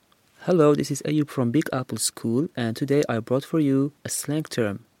Hello, this is Ayub from Big Apple School, and today I brought for you a slang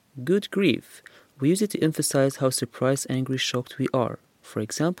term, good grief. We use it to emphasize how surprised, angry, shocked we are. For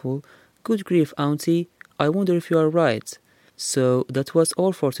example, good grief, auntie, I wonder if you are right. So that was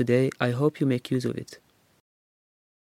all for today. I hope you make use of it.